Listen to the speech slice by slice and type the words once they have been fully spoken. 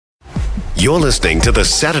You're listening to the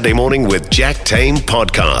Saturday Morning with Jack Tame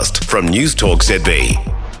podcast from News Talk ZB.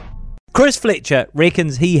 Chris Fletcher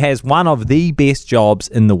reckons he has one of the best jobs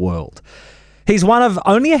in the world. He's one of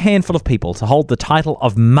only a handful of people to hold the title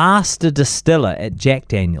of Master Distiller at Jack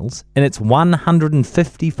Daniel's in its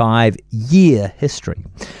 155-year history.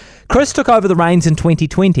 Chris took over the reins in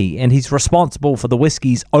 2020 and he's responsible for the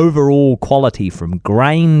whiskey's overall quality from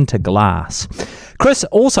grain to glass. Chris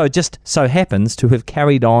also just so happens to have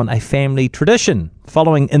carried on a family tradition,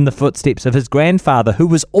 following in the footsteps of his grandfather, who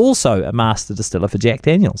was also a master distiller for Jack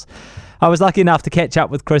Daniel's. I was lucky enough to catch up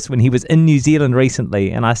with Chris when he was in New Zealand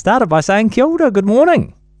recently, and I started by saying, kia ora, good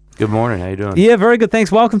morning. Good morning. How you doing? Yeah, very good.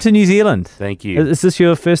 Thanks. Welcome to New Zealand. Thank you. Is this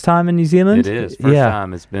your first time in New Zealand? It is. First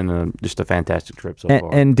time. It's been just a fantastic trip so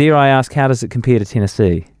far. And dare I ask, how does it compare to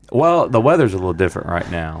Tennessee? Well, the weather's a little different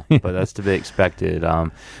right now, but that's to be expected.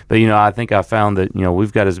 But, I think I found that,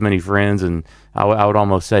 we've got as many friends and I would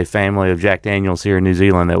almost say family of Jack Daniel's here in New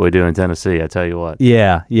Zealand that we do in Tennessee, I tell you what.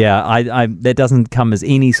 Yeah. I that doesn't come as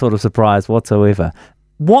any sort of surprise whatsoever.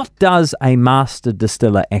 What does a master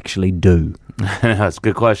distiller actually do? That's a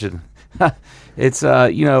good question. It's,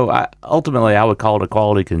 ultimately I would call it a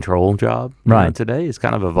quality control job. Right. Today it's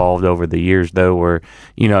kind of evolved over the years, though, where,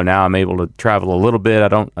 now I'm able to travel a little bit. I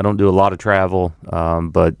don't do a lot of travel,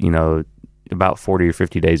 but, about 40 or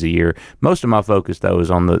 50 days a year. Most of my focus, though,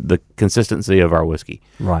 is on the consistency of our whiskey.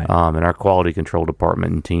 Right. And our quality control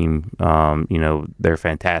department and team, they're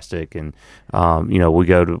fantastic. And, we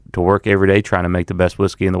go to work every day trying to make the best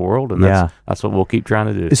whiskey in the world. And that's what we'll keep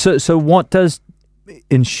trying to do. So what does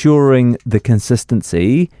ensuring the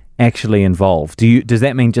consistency actually involve? Does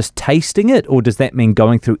that mean just tasting it, or does that mean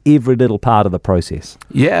going through every little part of the process?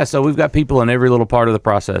 Yeah, so we've got people in every little part of the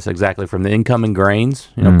process, exactly from the incoming grains,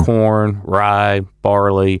 corn, rye,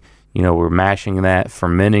 barley, we're mashing that,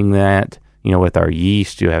 fermenting that, with our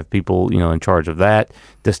yeast. You have people, in charge of that,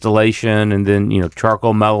 distillation, and then,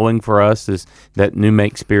 charcoal mellowing for us is that new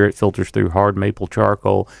make spirit filters through hard maple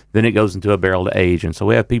charcoal. Then it goes into a barrel to age. And so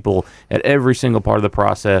we have people at every single part of the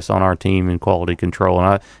process on our team in quality control.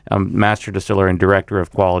 And I'm Master Distiller and Director of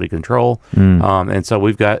Quality Control. And so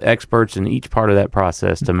we've got experts in each part of that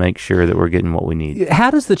process to make sure that we're getting what we need. How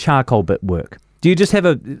does the charcoal bit work? Do you just have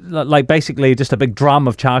basically just a big drum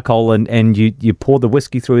of charcoal and you pour the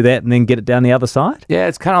whiskey through that and then get it down the other side? Yeah,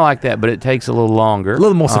 it's kind of like that, but it takes a little longer. A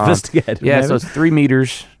little more sophisticated. Yeah, maybe? So it's 3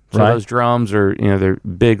 meters. So those drums are, they're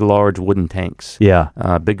big, large wooden tanks. Yeah.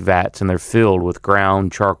 Big vats, and they're filled with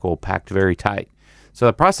ground charcoal packed very tight. So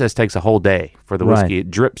the process takes a whole day for the whiskey. It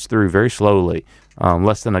drips through very slowly.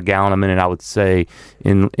 Less than a gallon a minute, I would say,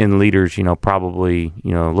 in liters, probably, a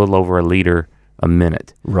little over a liter a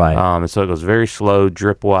minute. Right. And so it goes very slow,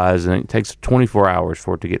 drip-wise, and it takes 24 hours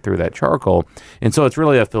for it to get through that charcoal. And so it's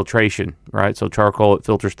really a filtration, right? So charcoal, it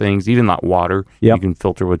filters things, even like water, you can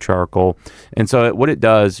filter with charcoal. And so what it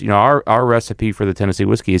does, our recipe for the Tennessee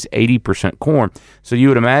whiskey is 80% corn. So you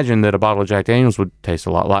would imagine that a bottle of Jack Daniel's would taste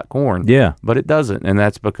a lot like corn. Yeah. But it doesn't, and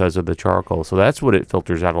that's because of the charcoal. So that's what it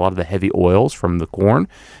filters out, a lot of the heavy oils from the corn,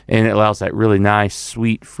 and it allows that really nice,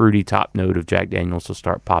 sweet, fruity top note of Jack Daniel's to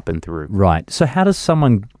start popping through. Right. So how does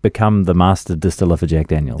someone become the master distiller for Jack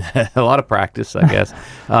Daniel's? A lot of practice, I guess.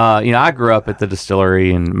 I grew up at the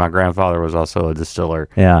distillery, and my grandfather was also a distiller.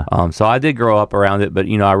 Yeah. So I did grow up around it, but,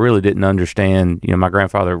 I really didn't understand. My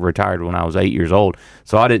grandfather retired when I was 8 years old,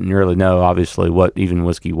 so I didn't really know, obviously, what even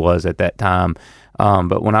whiskey was at that time.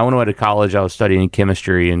 But when I went away to college, I was studying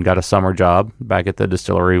chemistry and got a summer job back at the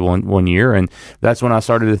distillery one year. And that's when I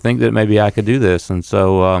started to think that maybe I could do this. And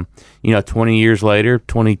so, 22 years later,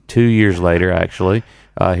 actually,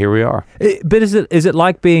 here we are. But is it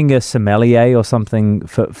like being a sommelier or something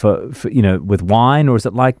for with wine, or is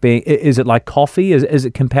it like coffee? Is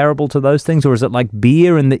it comparable to those things, or is it like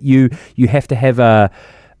beer in that you have to have a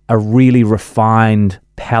really refined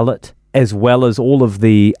palate, as well as all of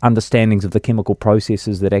the understandings of the chemical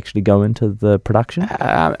processes that actually go into the production?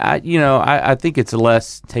 I think it's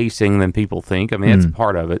less tasting than people think. I mean, it's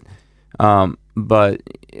part of it. But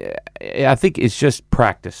I think it's just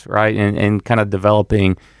practice, right? And kind of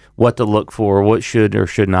developing what to look for, what should or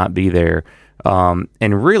should not be there. And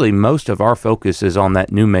really, most of our focus is on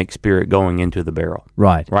that new make spirit going into the barrel.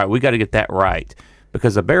 Right. Right. We got to get that right,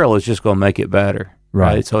 because the barrel is just going to make it better.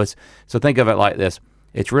 Right. So think of it like this.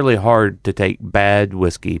 It's really hard to take bad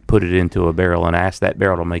whiskey, put it into a barrel, and ask that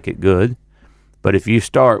barrel to make it good. But if you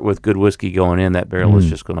start with good whiskey going in, that barrel is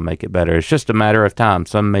just going to make it better. It's just a matter of time.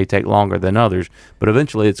 Some may take longer than others, but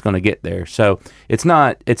eventually it's going to get there. So it's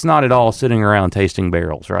not at all sitting around tasting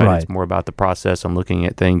barrels, right? It's more about the process and looking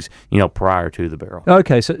at things, prior to the barrel.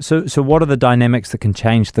 Okay, so what are the dynamics that can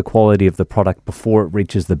change the quality of the product before it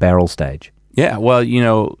reaches the barrel stage? Yeah, well,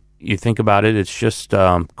 you think about it, it's just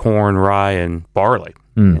corn, rye, and barley.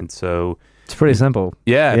 And so it's pretty simple.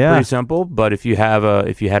 Yeah, pretty simple. But if you had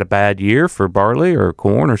a bad year for barley or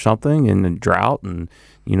corn or something, and the drought, and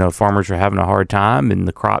farmers are having a hard time, and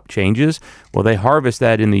the crop changes, well, they harvest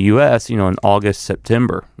that in the U.S. In August,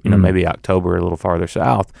 September, maybe October, a little farther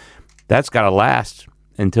south. That's got to last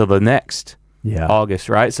until the next August,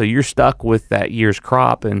 right? So you're stuck with that year's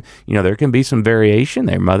crop, and there can be some variation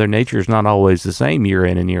there. Mother Nature is not always the same year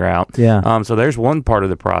in and year out. So there's one part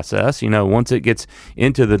of the process. Once it gets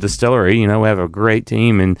into the distillery, we have a great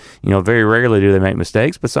team, and very rarely do they make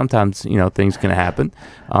mistakes, but sometimes things can happen.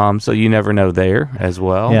 So you never know there as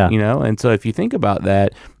well. And so if you think about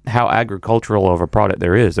that, how agricultural of a product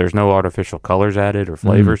there's no artificial colors added or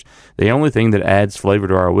flavors. The only thing that adds flavor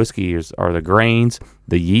to our whiskey are the grains,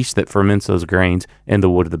 the yeast that ferments those grains, and the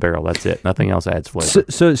wood of the barrel. That's it. Nothing else adds flavor.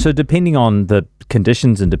 So depending on the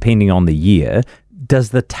conditions and depending on the year, does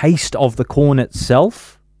the taste of the corn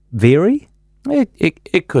itself vary?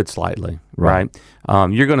 It could slightly, right?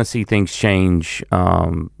 You're going to see things change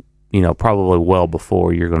probably well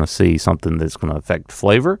before you're going to see something that's going to affect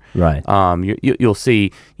flavor. Right. You'll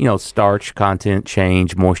see, starch content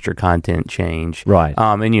change, moisture content change. Right.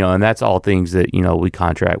 And that's all things that, we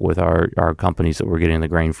contract with our companies that we're getting the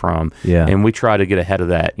grain from. Yeah. And we try to get ahead of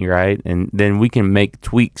that, right? And then we can make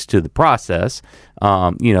tweaks to the process,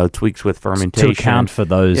 tweaks with fermentation. To account for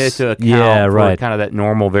those. Yeah, to account for kind of that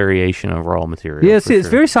normal variation of raw material. Yeah, it's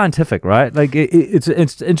very scientific, right? Like it's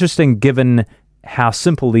interesting given how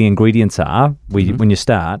simple the ingredients are when you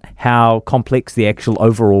start, how complex the actual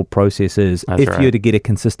overall process is. That's if you're to get a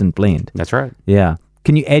consistent blend. That's right. Yeah.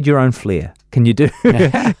 Can you add your own flair? Can you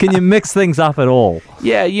can you mix things up at all?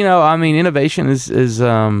 Yeah, innovation is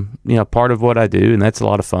part of what I do, and that's a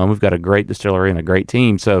lot of fun. We've got a great distillery and a great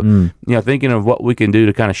team. So, thinking of what we can do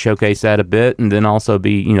to kind of showcase that a bit, and then also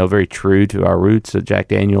be, very true to our roots at Jack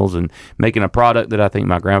Daniel's, and making a product that I think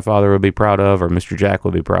my grandfather would be proud of, or Mr. Jack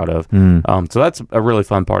would be proud of. So that's a really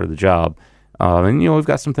fun part of the job. And we've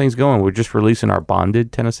got some things going. We're just releasing our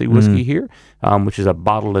bonded Tennessee whiskey here, which is a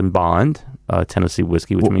bottled and bond Tennessee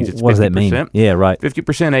whiskey, which means it's 50%. What does that mean? Yeah, right. 50%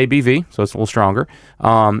 ABV, so it's a little stronger.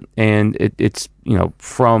 And it's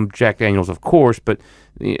from Jack Daniel's, of course, but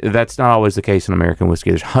that's not always the case in American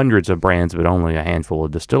whiskey. There's hundreds of brands, but only a handful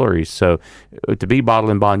of distilleries. So to be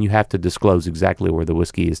bottled and bond, you have to disclose exactly where the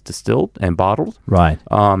whiskey is distilled and bottled. Right.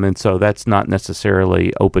 And so that's not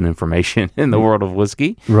necessarily open information in the world of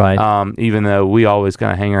whiskey. Right. Even though we always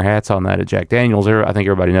kind of hang our hats on that at Jack Daniel's. I think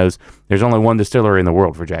everybody knows there's only one distillery in the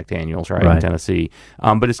world for Jack Daniel's, right. In Tennessee.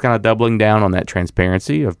 But it's kind of doubling down on that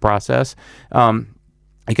transparency of process.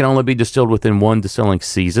 It can only be distilled within one distilling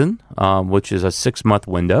season, which is a 6-month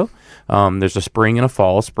window. There's a spring and a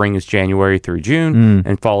fall. Spring is January through June,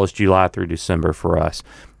 and fall is July through December for us.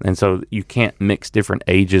 And so you can't mix different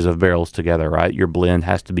ages of barrels together, right? Your blend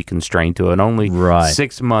has to be constrained to an only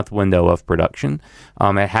 6-month window of production.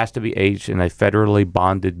 It has to be aged in a federally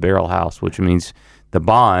bonded barrel house, which means the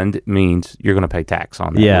bond means you're going to pay tax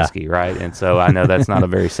on that whiskey, right? And so I know that's not a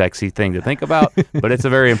very sexy thing to think about, but it's a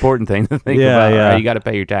very important thing to think about. Right? You got to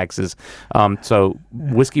pay your taxes. So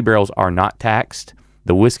whiskey barrels are not taxed.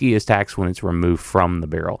 The whiskey is taxed when it's removed from the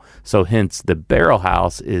barrel. So hence the barrel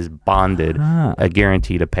house is bonded, a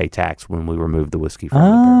guarantee to pay tax when we remove the whiskey from the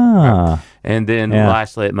barrel. Right? And then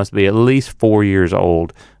lastly, it must be at least 4 years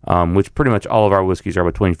old, which pretty much all of our whiskeys are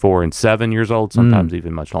between 4 and 7 years old, sometimes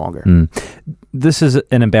even much longer. This is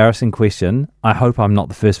an embarrassing question. I hope I'm not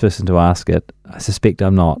the first person to ask it. I suspect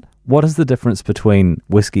I'm not. What is the difference between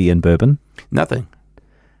whiskey and bourbon? Nothing.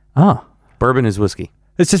 Bourbon is whiskey.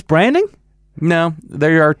 It's just branding? No,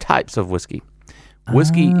 there are types of whiskey.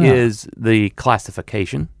 Whiskey is the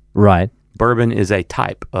classification. Right. Bourbon is a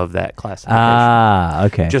type of that classification.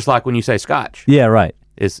 Okay. Just like when you say Scotch. Yeah, right.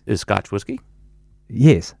 Is Scotch whiskey?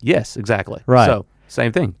 Yes. Yes, exactly. Right. So,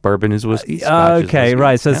 same thing. Bourbon is whiskey. Scotch is whiskey.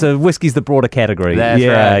 Right. So whiskey's the broader category. That's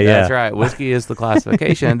right. That's right. Whiskey is the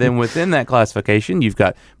classification. And then within that classification, you've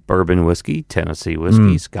got bourbon whiskey, Tennessee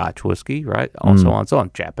whiskey, Scotch whiskey, right? So on and so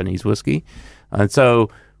on. Japanese whiskey. And so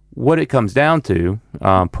what it comes down to,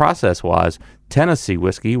 process-wise, Tennessee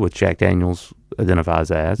whiskey, which Jack Daniel's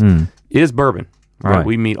identifies as, is bourbon. Right?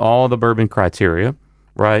 We meet all the bourbon criteria,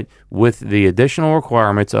 right, with the additional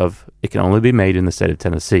requirements of it can only be made in the state of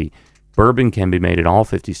Tennessee. Bourbon can be made in all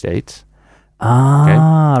 50 states.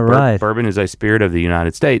 Ah, right. Bourbon is a spirit of the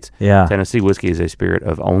United States. Yeah. Tennessee whiskey is a spirit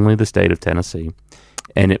of only the state of Tennessee.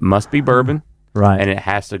 And it must be bourbon. Right. And it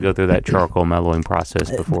has to go through that charcoal mellowing process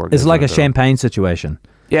before it It's goes like a into- champagne situation.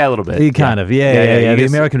 Yeah, a little bit. Kind of. Yeah. You The get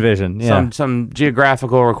American version. Yeah. Some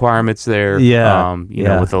geographical requirements there. Yeah, You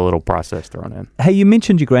know, with a little process thrown in. Hey, you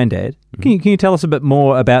mentioned your granddad. Can you tell us a bit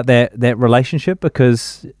more about that relationship?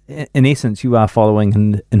 Because in essence, you are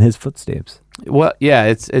following in his footsteps. Well, yeah,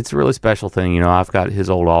 it's a really special thing. You know, I've got his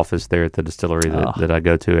old office there at the distillery that I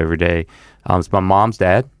go to every day. It's my mom's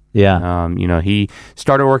dad. Yeah. You know, he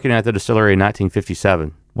started working at the distillery in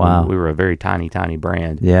 1957. Wow. We were a very tiny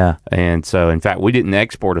brand. Yeah. And so, in fact, we didn't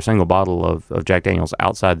export a single bottle of Jack Daniels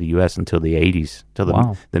outside the U.S. until the 80s, till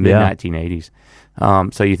the mid-1980s.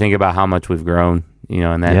 So you think about how much we've grown, you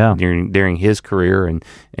know, and that during his career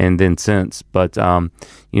and then since. But,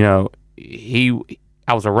 you know,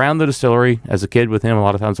 I was around the distillery as a kid with him. A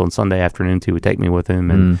lot of times on Sunday afternoons, he would take me with him.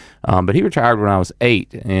 And but he retired when I was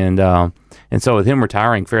 8. And so with him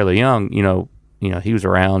retiring fairly young, you know, he was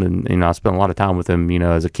around, and you know, I spent a lot of time with him, you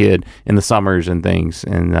know, as a kid in the summers and things,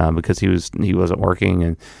 and because he wasn't working,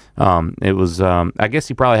 and it was I guess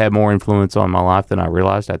he probably had more influence on my life than I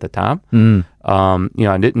realized at the time. You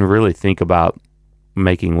know, I didn't really think about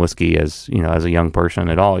making whiskey as a young person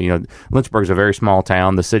at all. You know, Lynchburg's a very small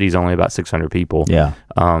town. The city's only about 600 people. Yeah.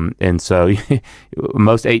 And so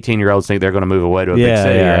most 18-year-olds think they're going to move away to a big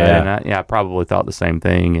city. Right? And I probably thought the same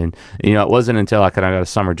thing. And you know, it wasn't until I got a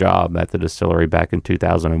summer job at the distillery back in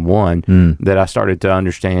 2001 that I started to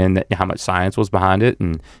understand how much science was behind it.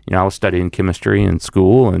 And you know, I was studying chemistry in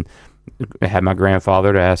school, and I had my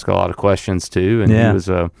grandfather to ask a lot of questions too. And he was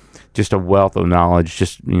just a wealth of knowledge.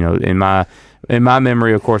 Just, you know, in my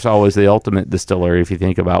memory, of course, always the ultimate distiller. If you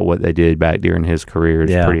think about what they did back during his career,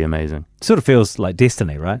 it's pretty amazing. Sort of feels like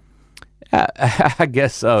destiny, right? I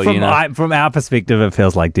guess so. From our perspective, it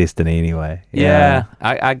feels like destiny anyway. Yeah.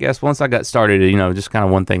 I guess once I got started, you know, just kind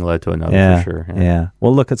of one thing led to another for sure. Yeah.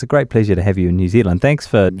 Well, look, it's a great pleasure to have you in New Zealand. Thanks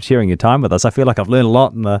for sharing your time with us. I feel like I've learned a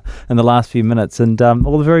lot in the last few minutes, and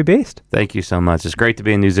all the very best. Thank you so much. It's great to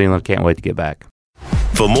be in New Zealand. Can't wait to get back.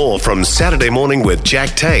 For more from Saturday Morning with Jack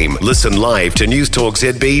Tame, listen live to News Talk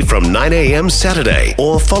ZB from 9 a.m. Saturday,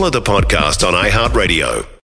 or follow the podcast on iHeartRadio.